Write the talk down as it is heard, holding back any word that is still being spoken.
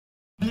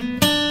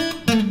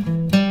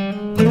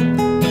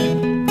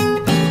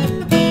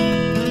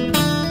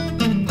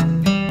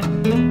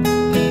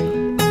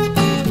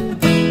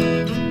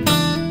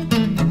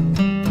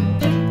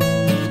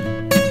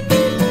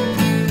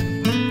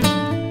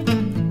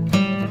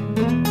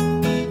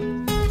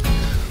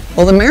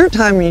Well, the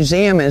Maritime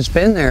Museum has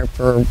been there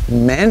for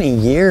many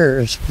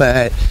years,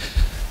 but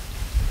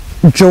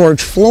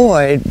George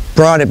Floyd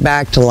brought it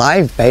back to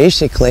life,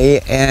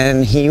 basically,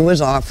 and he was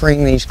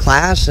offering these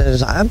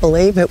classes. I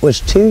believe it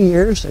was 2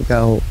 years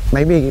ago,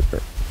 maybe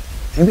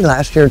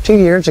last year, 2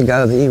 years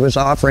ago, that he was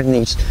offering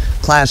these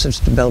classes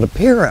to build a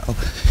pirogue.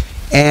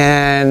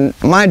 And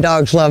my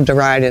dogs love to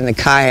ride in the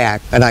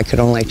kayak, but I could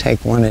only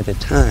take one at a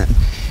time.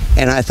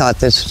 And I thought,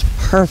 this is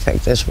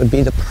perfect. This would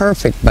be the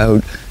perfect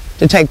boat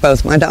to take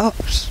both my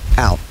dogs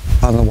out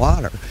on the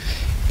water.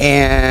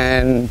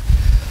 And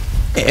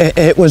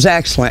it was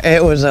excellent.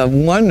 It was a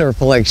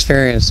wonderful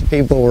experience. The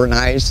people were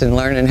nice, and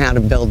learning how to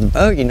build the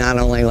boat, you not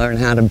only learn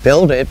how to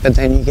build it, but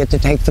then you get to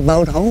take the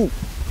boat home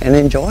and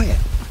enjoy it.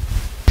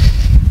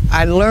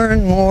 I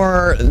learned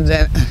more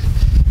than,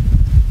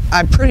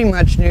 I pretty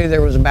much knew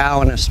there was a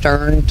bow and a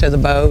stern to the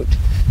boat,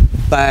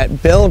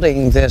 but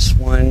building this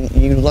one,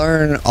 you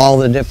learn all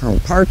the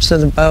different parts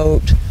of the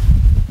boat,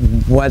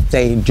 what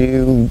they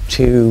do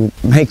to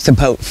make the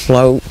boat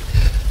float,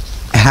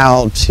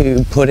 how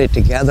to put it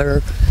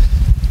together,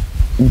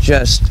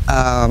 just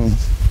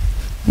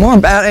more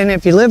about it. And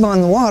if you live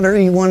on the water,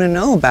 you want to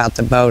know about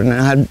the boat.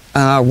 And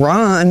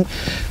Ron,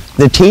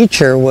 the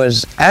teacher,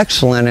 was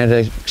excellent at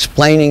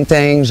explaining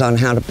things on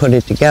how to put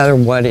it together,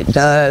 what it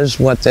does,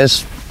 what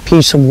this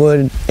piece of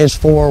wood is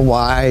for,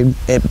 why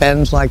it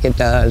bends like it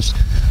does.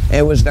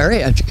 It was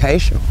very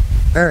educational,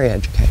 very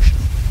educational.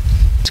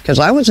 Because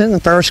I was in the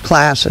first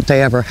class that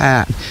they ever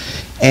had,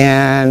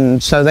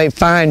 and so they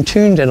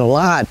fine-tuned it a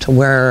lot to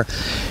where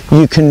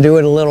you can do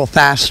it a little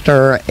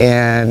faster,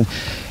 and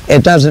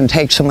it doesn't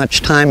take so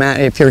much time out.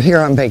 If you're here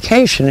on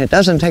vacation, it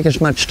doesn't take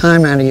as much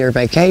time out of your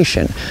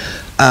vacation,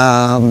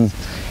 and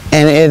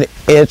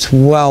it's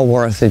well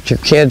worth it. Your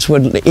kids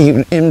would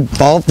even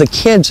involve the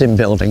kids in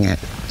building it.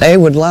 They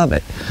would love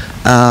it.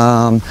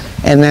 And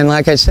then,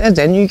 like I said,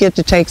 then you get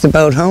to take the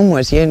boat home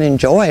with you and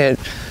enjoy it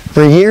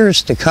for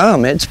years to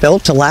come. It's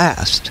built to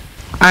last.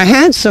 I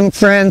had some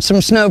friends,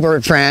 some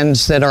snowbird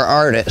friends that are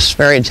artists,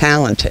 very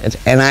talented,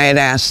 and I had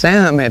asked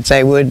them if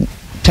they would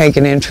take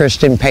an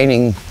interest in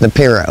painting the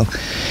pirogue.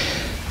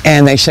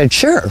 And they said,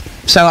 sure.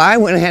 So I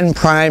went ahead and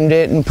primed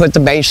it and put the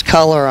base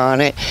color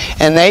on it,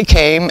 and they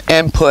came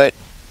and put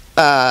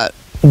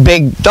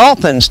big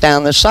dolphins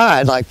down the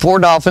side, like 4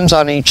 dolphins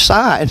on each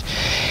side.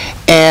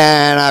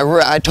 And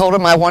I told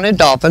them I wanted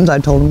dolphins. I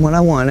told them what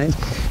I wanted.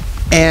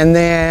 And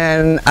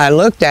then I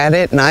looked at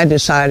it and I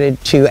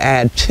decided to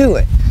add to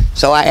it.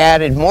 So I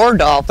added more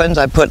dolphins.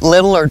 I put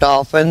littler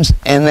dolphins,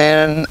 and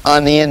then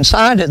on the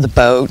inside of the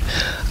boat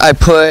I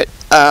put,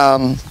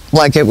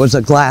 like it was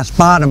a glass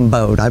bottom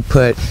boat, I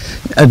put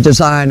a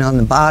design on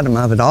the bottom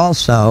of it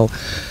also,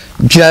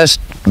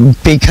 just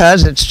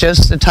because it's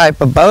just the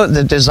type of boat,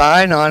 the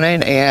design on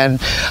it,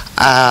 and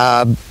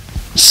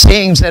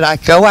seeing that I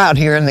go out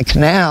here in the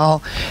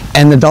canal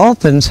and the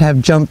dolphins have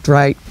jumped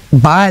right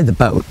by the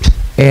boat.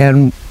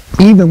 And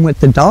even with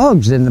the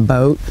dogs in the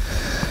boat,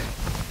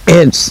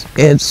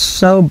 it's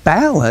so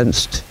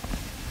balanced.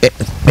 It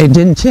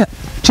didn't tip.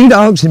 2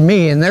 dogs and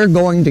me, and they're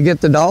going to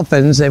get the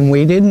dolphins, and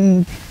we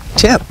didn't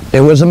tip.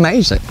 It was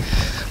amazing.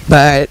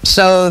 But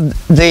so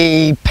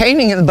the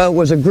painting of the boat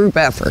was a group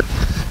effort,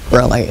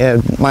 really.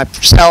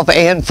 Myself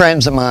and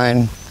friends of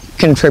mine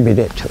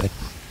contributed to it.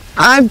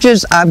 I've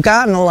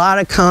gotten a lot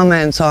of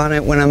comments on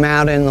it when I'm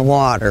out in the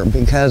water,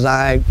 because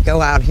I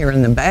go out here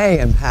in the bay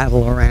and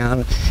paddle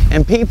around,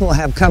 and people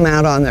have come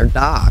out on their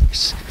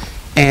docks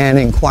and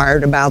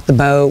inquired about the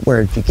boat.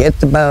 Where did you get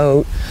the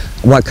boat?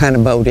 What kind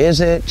of boat is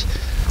it?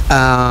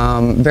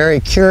 Very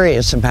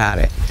curious about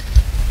it,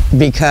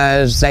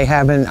 because they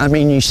haven't, I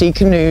mean, you see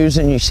canoes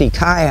and you see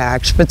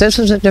kayaks, but this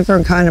is a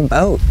different kind of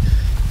boat,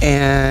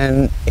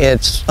 and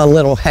it's a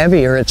little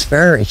heavier. It's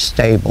very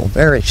stable,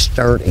 very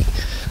sturdy.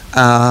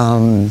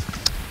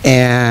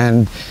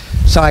 And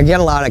so I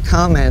get a lot of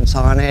comments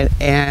on it,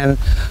 and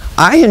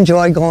I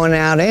enjoy going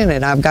out in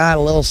it. I've got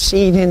a little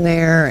seat in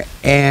there,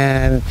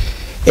 and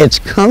it's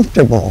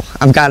comfortable.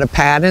 I've got a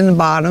pad in the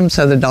bottom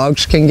so the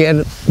dogs can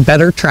get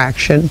better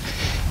traction,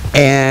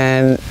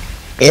 and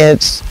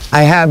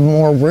I have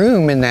more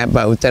room in that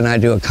boat than I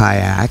do a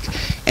kayak,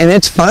 and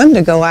it's fun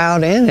to go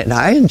out in it.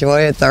 I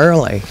enjoy it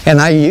thoroughly, and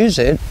I use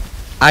it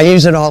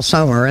all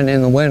summer and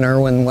in the winter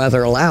when the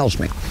weather allows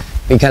me,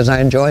 because I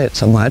enjoy it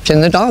so much,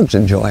 and the dogs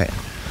enjoy it.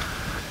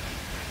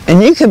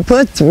 And you can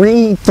put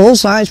 3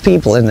 full-size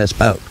people in this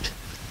boat,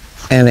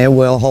 and it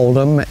will hold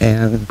them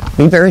and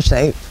be very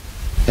safe.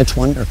 It's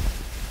wonderful.